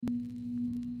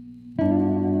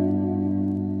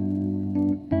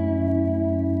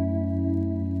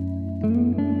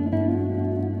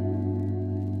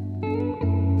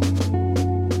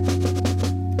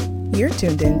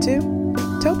tuned into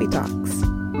Toby Talks,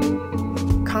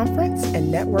 Conference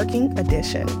and Networking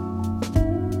Edition.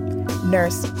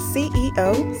 Nurse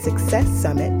CEO Success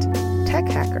Summit, Tech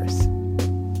Hackers.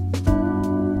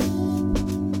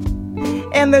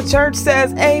 And the church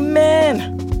says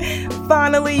amen.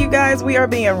 Finally, you guys, we are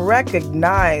being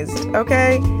recognized,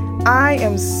 okay? I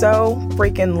am so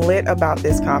freaking lit about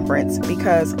this conference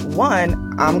because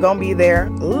one, I'm going to be there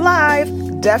live,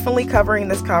 definitely covering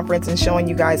this conference and showing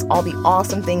you guys all the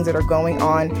awesome things that are going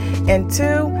on. And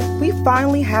two, we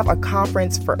finally have a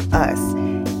conference for us.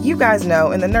 You guys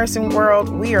know in the nursing world,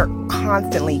 we are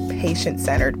constantly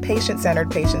patient-centered.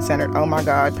 Oh my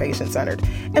God, patient-centered.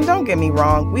 And don't get me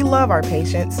wrong, we love our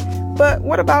patients, but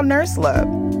what about nurse love?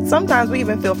 Sometimes we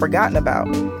even feel forgotten about.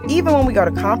 Even when we go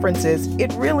to conferences,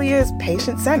 it really is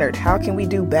patient-centered. How can we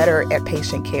do better at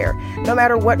patient care, no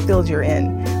matter what field you're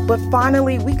in? But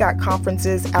finally, we got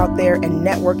conferences out there and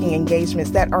networking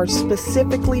engagements that are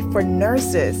specifically for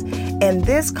nurses. And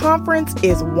this conference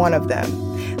is one of them.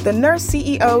 The Nurse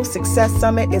CEO Success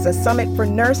Summit is a summit for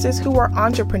nurses who are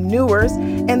entrepreneurs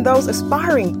and those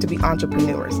aspiring to be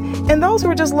entrepreneurs and those who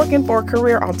are just looking for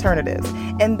career alternatives.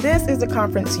 And this is the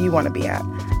conference you want to be at.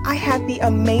 I had the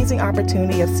amazing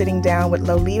opportunity of sitting down with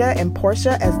Lolita and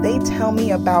Portia as they tell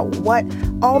me about what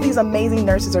all these amazing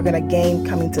nurses are going to gain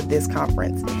coming to this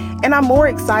conference. And I'm more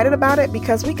excited about it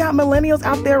because we got millennials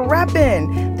out there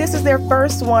repping. This is their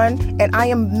first one, and I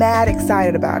am mad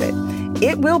excited about it.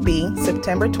 It will be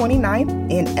September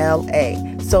 29th in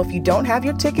LA. So if you don't have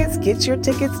your tickets, get your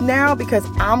tickets now because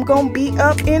I'm going to be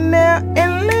up in there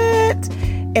and lit.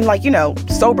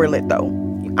 And sober lit though.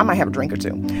 I might have a drink or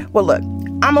two. Well, look,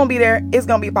 I'm going to be there. It's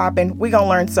going to be popping. We're going to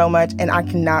learn so much and I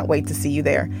cannot wait to see you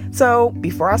there. So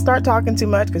before I start talking too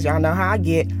much, because y'all know how I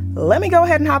get, let me go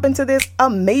ahead and hop into this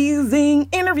amazing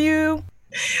interview.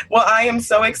 Well, I am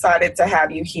so excited to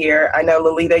have you here. I know,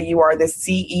 Lolita, you are the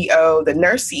CEO, the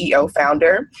Nurse CEO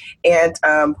founder, and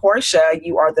Portia,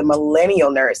 you are the millennial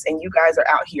nurse, and you guys are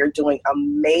out here doing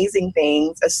amazing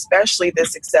things, especially the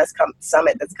Success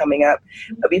Summit that's coming up.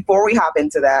 But before we hop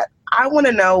into that, I want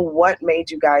to know what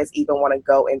made you guys even want to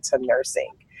go into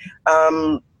nursing.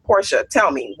 Portia,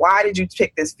 tell me, why did you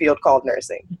pick this field called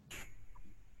nursing?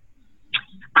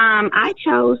 I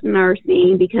chose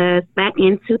nursing because back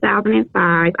in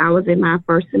 2005, I was in my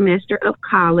first semester of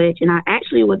college, and I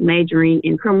actually was majoring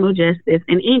in criminal justice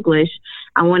and English.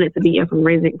 I wanted to be a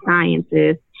forensic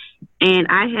scientist, and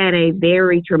I had a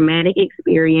very traumatic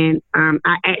experience.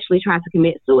 I actually tried to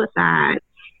commit suicide,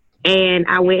 and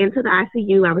I went into the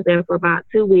ICU. I was there for about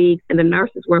 2 weeks, and the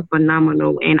nurses were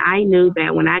phenomenal, and I knew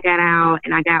that when I got out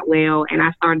and I got well and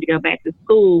I started to go back to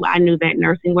school, I knew that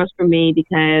nursing was for me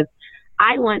because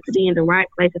I want to be in the right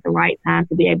place at the right time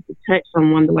to be able to touch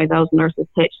someone the way those nurses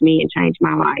touched me and changed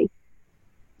my life.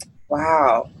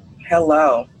 Wow.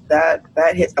 Hello. That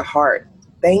hit the heart.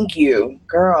 Thank you,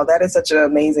 girl. That is such an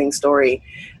amazing story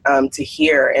to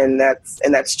hear. And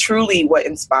that's truly what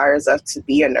inspires us to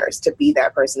be a nurse, to be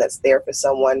that person that's there for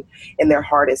someone in their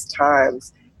hardest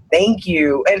times. Thank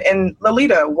you. And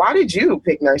Lolita, why did you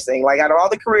pick nursing? Like, out of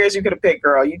all the careers you could have picked,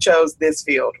 girl, you chose this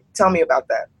field. Tell me about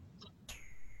that.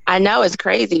 I know it's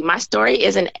crazy. My story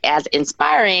isn't as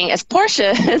inspiring as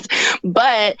Portia's,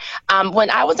 but when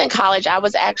I was in college, I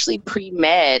was actually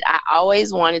pre-med. I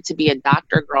always wanted to be a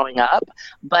doctor growing up,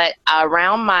 but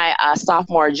around my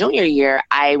sophomore, junior year,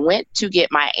 I went to get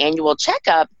my annual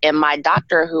checkup, and my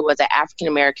doctor, who was an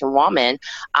African-American woman,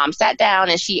 sat down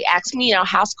and she asked me,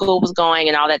 how school was going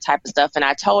and all that type of stuff. And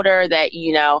I told her that,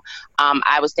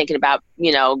 I was thinking about,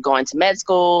 going to med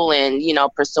school and,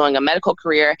 pursuing a medical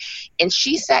career. And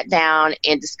she sat down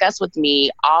and discussed with me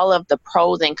all of the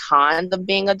pros and cons of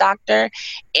being a doctor.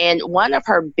 And one of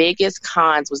her biggest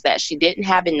cons was that she didn't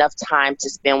have enough time to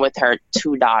spend with her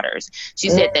 2 daughters.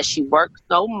 She said that she worked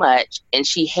so much and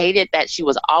she hated that she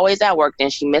was always at work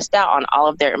and she missed out on all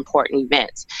of their important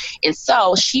events. And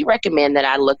so she recommended that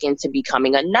I look into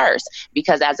becoming a nurse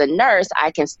because as a nurse, I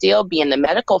can still be in the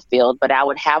medical field, but I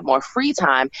would have more free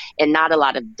time and not a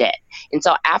lot of debt. And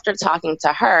so after talking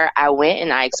to her, I went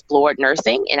and I explored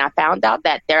nursing, and I found out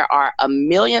that there are a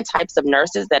million types of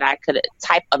nursing that I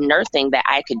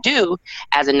could do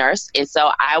as a nurse. And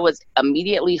so I was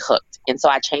immediately hooked. And so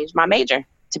I changed my major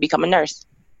to become a nurse.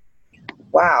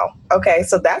 Wow. Okay.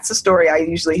 So that's a story I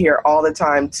usually hear all the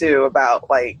time too about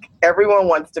everyone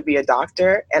wants to be a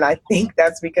doctor. And I think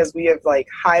that's because we have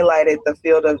highlighted the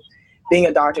field of being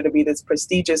a doctor to be this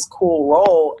prestigious, cool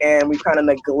role. And we kind of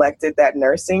neglected that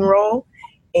nursing role.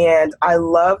 And I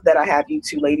love that I have you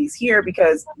two ladies here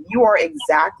because you are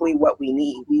exactly what we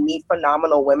need. We need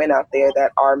phenomenal women out there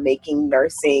that are making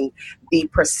nursing the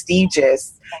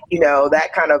prestigious, that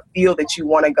kind of field that you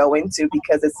want to go into,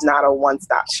 because it's not a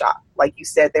one-stop shop. Like you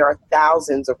said, there are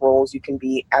thousands of roles you can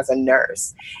be as a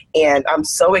nurse. And I'm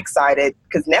so excited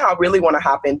because now I really want to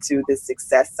hop into this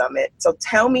Success Summit. So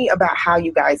tell me about how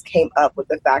you guys came up with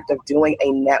the fact of doing a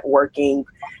networking.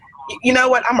 You know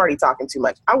what? I'm already talking too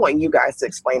much. I want you guys to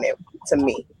explain it to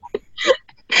me.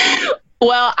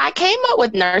 Well, I came up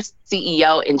with Nurse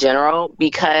CEO in general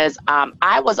because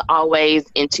I was always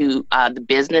into the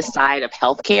business side of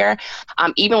healthcare.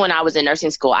 Even when I was in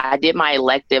nursing school, I did my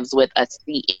electives with a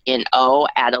CNO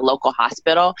at a local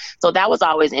hospital. So that was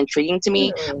always intriguing to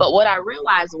me. But what I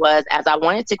realized was, as I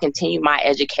wanted to continue my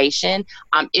education,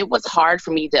 it was hard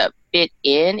for me to fit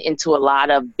into a lot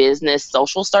of business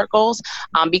social circles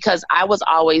because I was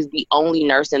always the only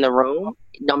nurse in the room,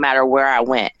 no matter where I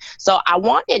went. So I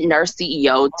wanted Nurse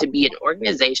CEO to be an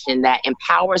organization that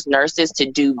empowers nurses to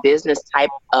do business type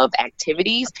of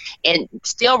activities and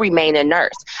still remain a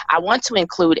nurse. I want to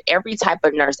include every type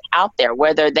of nurse out there,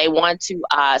 whether they want to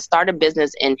start a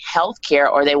business in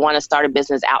healthcare or they want to start a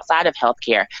business outside of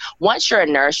healthcare. Once you're a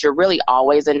nurse, you're really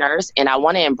always a nurse. And I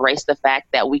want to embrace the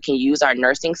fact that we can use our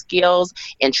nursing skills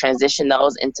and transition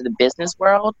those into the business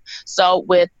world. So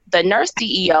with the Nurse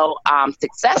CEO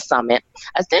Success Summit,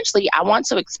 essentially, I want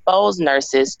to expose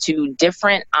nurses to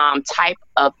different type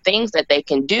of things that they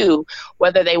can do,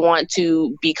 whether they want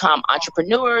to become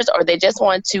entrepreneurs or they just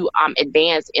want to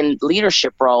advance in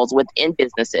leadership roles within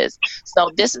businesses.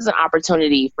 So this is an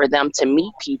opportunity for them to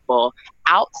meet people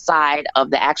outside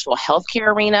of the actual healthcare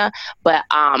arena, but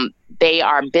they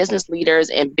are business leaders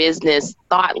and business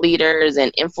thought leaders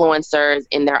and influencers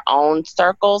in their own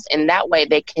circles. And that way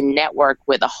they can network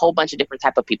with a whole bunch of different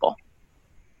type of people.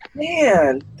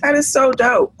 Man, that is so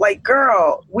dope. Like,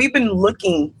 girl, we've been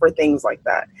looking for things like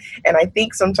that. And I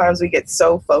think sometimes we get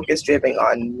so focus driven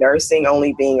on nursing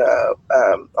only being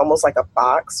almost like a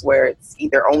box where it's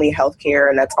either only healthcare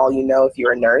and that's all you know. If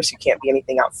you're a nurse, you can't be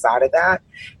anything outside of that.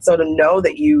 So to know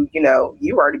that you've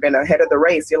already been ahead of the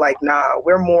race, you're like, nah,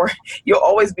 we're more, you'll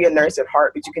always be a nurse at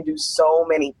heart, but you can do so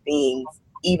many things,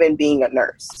 even being a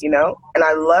nurse, And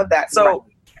I love that. So, right.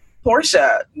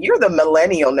 Portia, you're the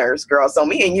millennial nurse, girl. So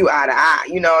me and you eye to eye,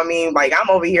 you know what I mean? Like, I'm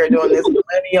over here doing this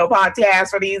millennial podcast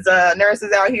for these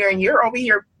nurses out here, and you're over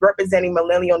here representing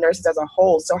millennial nurses as a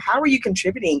whole. So how are you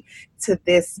contributing to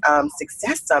this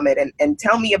Success Summit? And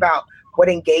tell me about what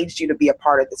engaged you to be a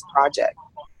part of this project.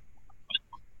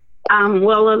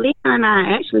 Well, Lolita and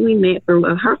I, we met through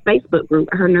her Facebook group,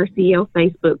 her Nurse CEO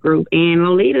Facebook group. And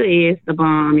Lolita is the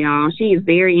bomb, y'all. She is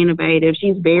very innovative.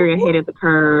 She's very ahead of the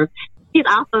curve. She's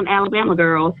also an Alabama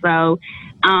girl, so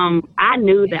I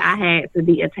knew that I had to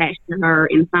be attached to her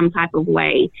in some type of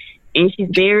way. And she's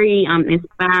very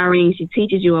inspiring. She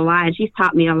teaches you a lot. She's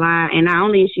taught me a lot. And not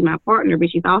only is she my partner, but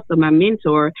she's also my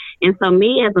mentor. And so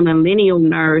me as a millennial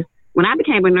nurse, when I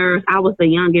became a nurse, I was the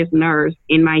youngest nurse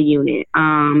in my unit.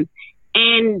 And,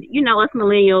 us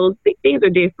millennials, things are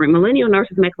different. Millennial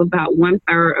nurses make up about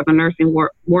 1/3 of a nursing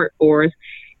workforce.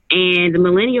 And the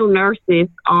millennial nurses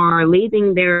are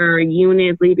leaving their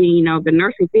units, leaving, the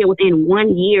nursing field within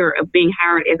 1 year of being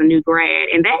hired as a new grad.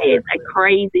 And that is a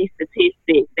crazy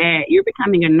statistic that you're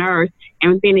becoming a nurse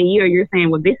and within a year you're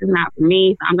saying, well, this is not for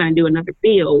me, so I'm going to do another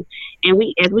field. And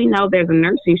as we know, there's a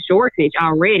nursing shortage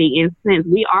already. And since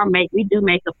we do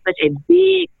make up such a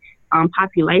big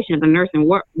population of the nursing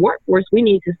workforce, we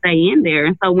need to stay in there.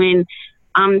 And so when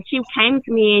she came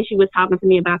to me and she was talking to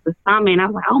me about the summit, and I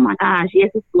was like, oh my gosh,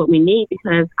 yes, this is what we need,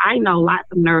 because I know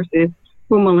lots of nurses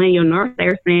who are millennial nurses.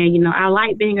 They're saying, I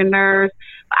like being a nurse,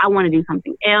 but I want to do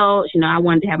something else. I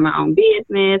wanted to have my own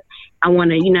business. I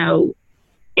want to,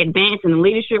 advance in the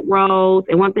leadership roles.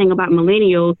 And one thing about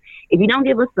millennials, if you don't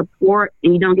give us support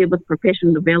and you don't give us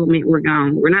professional development, we're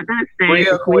gone. We're not going to stay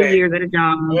for 20 years at a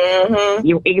job.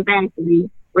 Mm-hmm. Exactly.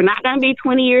 We're not going to be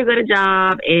 20 years at a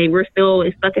job and we're still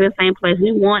stuck in the same place.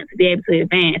 We want to be able to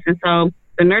advance. And so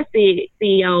the Nurse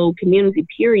CEO community,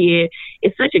 period,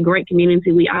 is such a great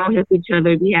community. We all help each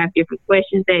other. We have different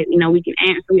questions that, we can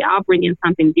answer. We all bring in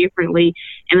something differently.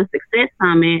 And the Success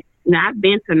Summit, I've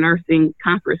been to nursing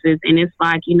conferences and it's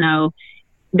like,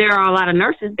 there are a lot of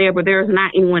nurses there, but there's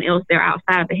not anyone else there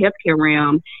outside of the healthcare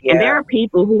realm. Yeah. And there are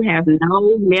people who have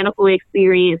no medical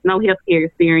experience, no healthcare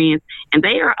experience, and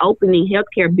they are opening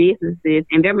healthcare businesses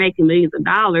and they're making millions of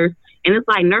dollars. And it's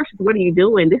like, nurses, what are you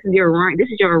doing? This is your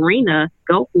arena.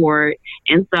 Go for it.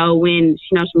 And so when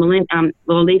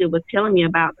Lolita was telling me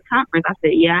about the conference, I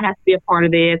said, yeah, I have to be a part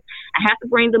of this. I have to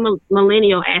bring the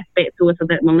millennial aspect to it so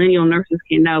that millennial nurses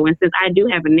can know. And since I do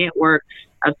have a network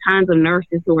of tons of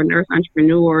nurses who are nurse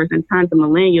entrepreneurs and tons of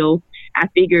millennials, I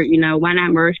figured, why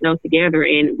not merge those together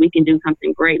and we can do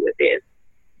something great with this.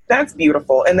 That's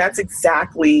beautiful. And that's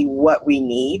exactly what we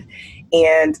need.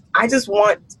 And I just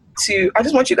want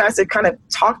you guys to kind of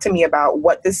talk to me about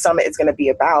what this summit is going to be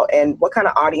about and what kind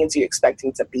of audience you're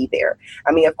expecting to be there.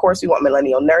 I mean, of course, we want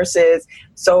millennial nurses.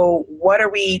 So what are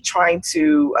we trying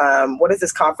to, what does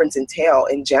this conference entail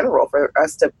in general for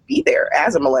us to be there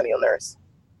as a millennial nurse?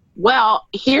 Well,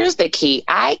 here's the key.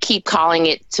 I keep calling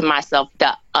it to myself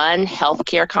the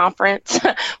unhealthcare conference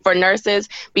for nurses,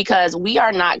 because we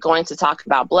are not going to talk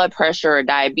about blood pressure or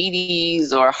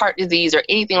diabetes or heart disease or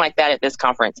anything like that at this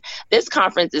conference. This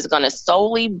conference is going to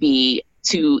solely be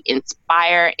to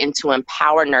inspire and to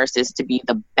empower nurses to be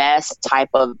the best type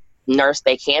of nurse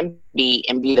they can be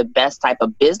and be the best type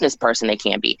of business person they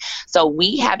can be. So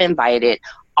we have invited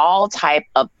all type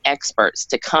of experts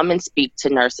to come and speak to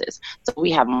nurses. So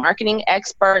we have marketing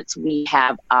experts, we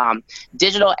have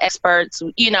digital experts,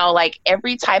 like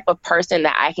every type of person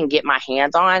that I can get my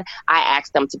hands on, I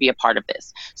ask them to be a part of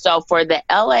this. So for the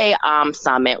LA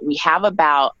Summit, we have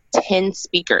about 10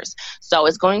 speakers. So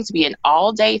it's going to be an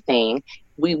all-day thing.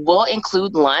 We will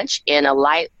include lunch and a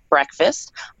light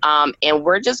breakfast, and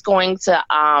we're just going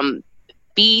to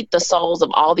feed the souls of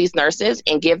all these nurses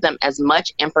and give them as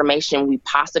much information we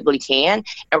possibly can.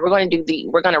 And we're going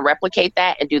to replicate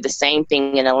that and do the same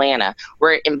thing in Atlanta.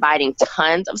 We're inviting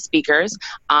tons of speakers.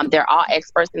 They're all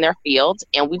experts in their fields.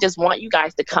 And we just want you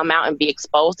guys to come out and be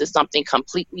exposed to something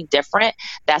completely different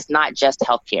that's not just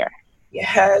healthcare.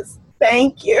 Yes.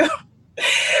 Thank you.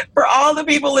 For all the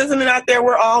people listening out there,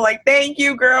 we're all like, thank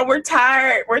you, girl. We're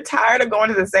tired. We're tired of going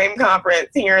to the same conference,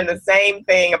 hearing the same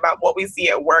thing about what we see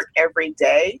at work every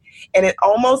day. And it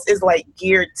almost is like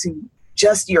geared to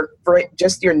just your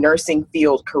nursing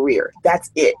field career.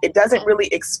 That's it. It doesn't really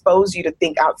expose you to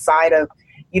think outside of,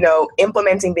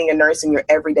 implementing being a nurse in your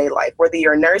everyday life. Whether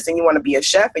you're a nurse and you want to be a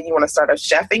chef and you want to start a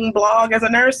chefing blog as a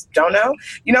nurse, don't know.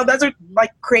 Those are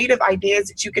like creative ideas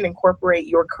that you can incorporate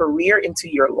your career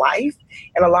into your life.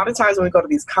 And a lot of times when we go to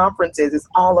these conferences, it's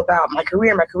all about my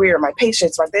career, my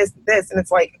patients, my this. And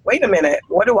it's like, wait a minute,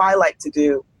 what do I like to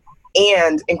do?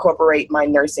 And incorporate my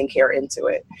nursing care into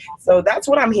it. So that's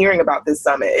what I'm hearing about this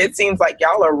summit. It seems like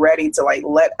y'all are ready to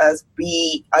let us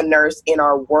be a nurse in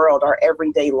our world, our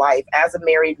everyday life, as a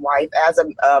married wife, as a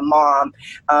mom,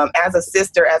 as a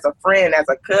sister, as a friend, as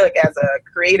a cook, as a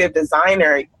creative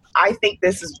designer. I think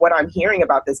this is what I'm hearing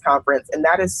about this conference, and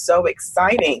that is so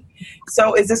exciting.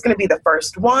 So is this going to be the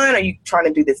first one? Are you trying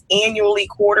to do this annually,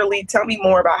 quarterly? Tell me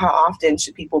more about how often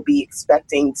should people be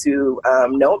expecting to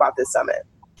know about this summit?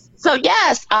 So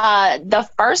yes, the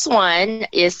first one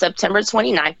is September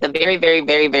 29th, the very, very,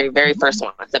 very, very, very first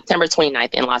one, September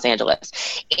 29th in Los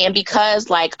Angeles. And because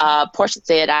like Portia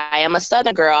said, I am a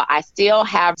Southern girl, I still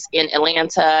have in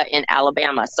Atlanta and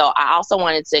Alabama. So I also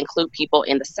wanted to include people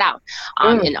in the South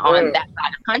and on that side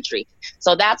of the country.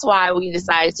 So that's why we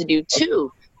decided to do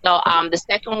two. So the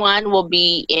second one will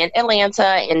be in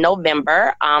Atlanta in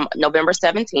November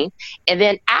 17th. And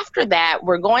then after that,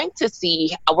 we're going to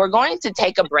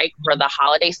take a break for the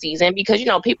holiday season because,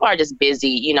 people are just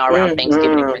busy, around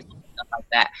Thanksgiving and Christmas and stuff like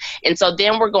that. And so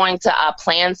then we're going to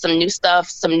plan some new stuff,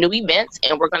 some new events,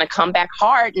 and we're going to come back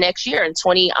hard next year in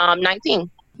 2019.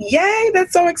 Yay,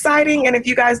 that's so exciting. And if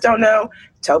you guys don't know,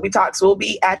 Toby Talks will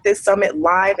be at this summit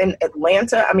live in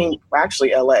Atlanta.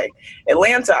 Actually LA.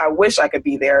 Atlanta, I wish I could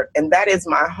be there. And that is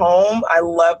my home. I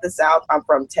love the South. I'm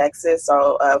from Texas.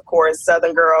 So, of course,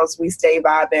 Southern girls, we stay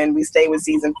vibing. We stay with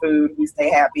seasoned food. We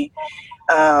stay happy.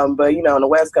 But, on the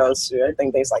West Coast,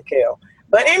 everything tastes like kale.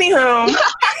 But anywho,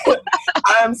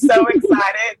 I'm so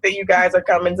excited that you guys are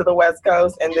coming to the West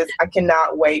Coast, and I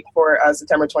cannot wait for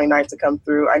September 29th to come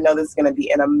through. I know this is going to be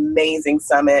an amazing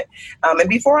summit. And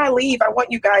before I leave, I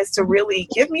want you guys to really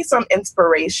give me some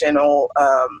inspirational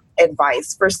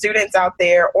advice for students out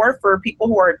there or for people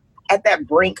who are at that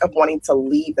brink of wanting to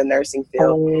leave the nursing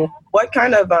field. What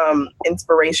kind of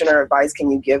inspiration or advice can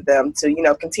you give them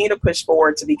to, continue to push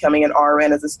forward to becoming an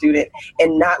RN as a student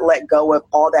and not let go of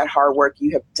all that hard work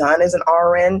you have done as an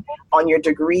RN on your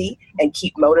degree and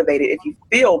keep motivated if you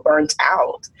feel burnt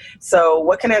out? So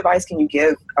what kind of advice can you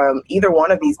give either one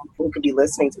of these people who could be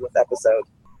listening to this episode?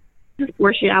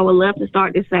 Portia, I would love to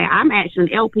start to say I'm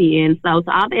actually an LPN. So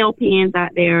to all the LPNs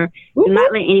out there, do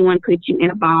not let anyone put you in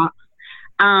a box.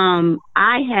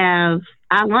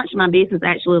 I launched my business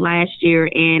actually last year,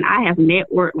 and I have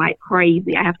networked like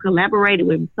crazy. I have collaborated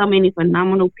with so many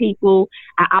phenomenal people.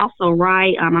 I also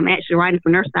write. I'm actually writing for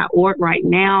nurse.org right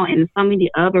now, and so many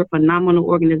other phenomenal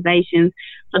organizations.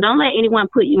 So don't let anyone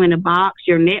put you in a box.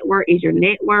 Your network is your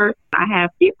net worth. I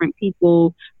have different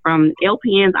people from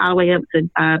LPNs all the way up to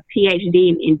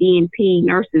PhD and DNP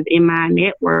nurses in my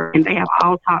network, and they have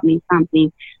all taught me something.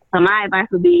 So my advice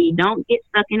would be, don't get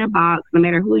stuck in a box, no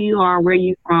matter who you are, where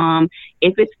you're from.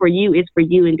 If it's for you,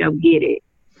 and go get it.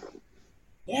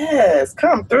 Yes,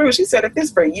 come through. She said, if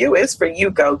it's for you,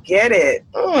 go get it.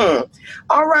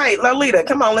 All right, Lolita,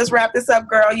 come on, let's wrap this up,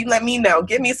 girl. You let me know.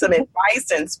 Give me some advice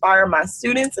to inspire my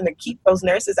students and to keep those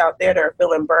nurses out there that are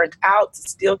feeling burnt out to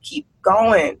still keep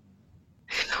going.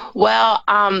 Well,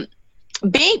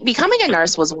 becoming a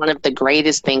nurse was one of the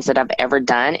greatest things that I've ever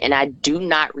done, and I do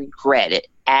not regret it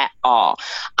at all.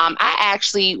 I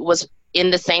actually was in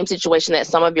the same situation that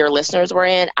some of your listeners were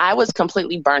in. I was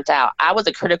completely burnt out. I was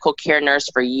a critical care nurse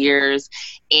for years,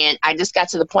 and I just got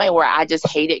to the point where I just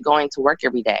hated going to work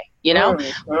every day, you know?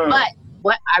 But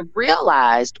what I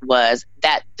realized was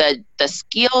that the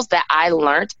skills that I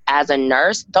learned as a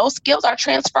nurse, those skills are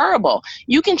transferable.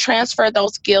 You can transfer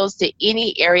those skills to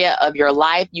any area of your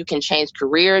life. You can change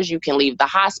careers. You can leave the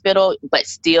hospital, but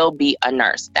still be a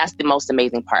nurse. That's the most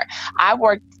amazing part. I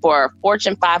worked for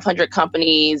Fortune 500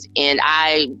 companies, and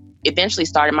I eventually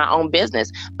started my own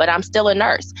business, but I'm still a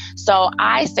nurse. So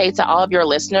I say to all of your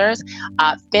listeners,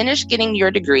 finish getting your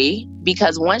degree,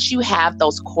 because once you have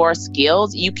those core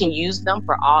skills, you can use them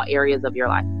for all areas of your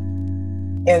life.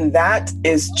 And that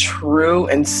is true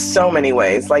in so many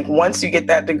ways. Like, once you get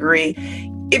that degree,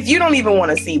 if you don't even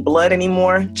want to see blood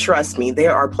anymore, trust me,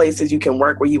 there are places you can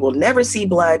work where you will never see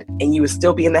blood and you will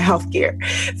still be in the healthcare.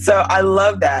 So I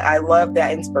love that. I love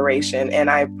that inspiration. And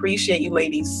I appreciate you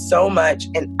ladies so much.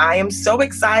 And I am so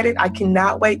excited. I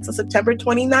cannot wait till September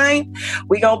 29th.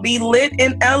 We're going to be lit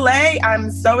in LA. I'm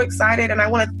so excited. And I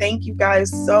want to thank you guys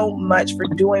so much for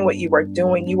doing what you are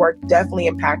doing. You are definitely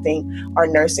impacting our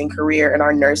nursing career and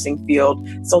our nursing field.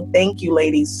 So thank you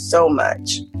ladies so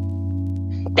much.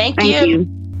 Thank you.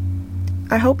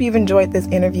 I hope you've enjoyed this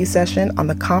interview session on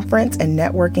the Conference and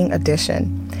Networking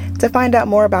Edition. To find out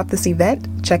more about this event,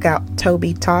 check out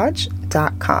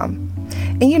tobytaj.com.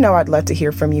 And you know I'd love to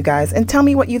hear from you guys, and tell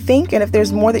me what you think, and if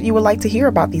there's more that you would like to hear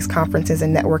about these conferences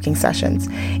and networking sessions.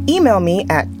 Email me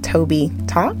at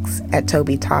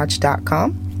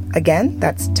tobytalks@tobytaj.com. Again,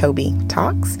 that's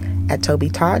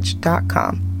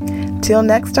tobytalks@tobytaj.com. Till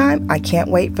next time, I can't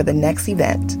wait for the next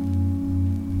event.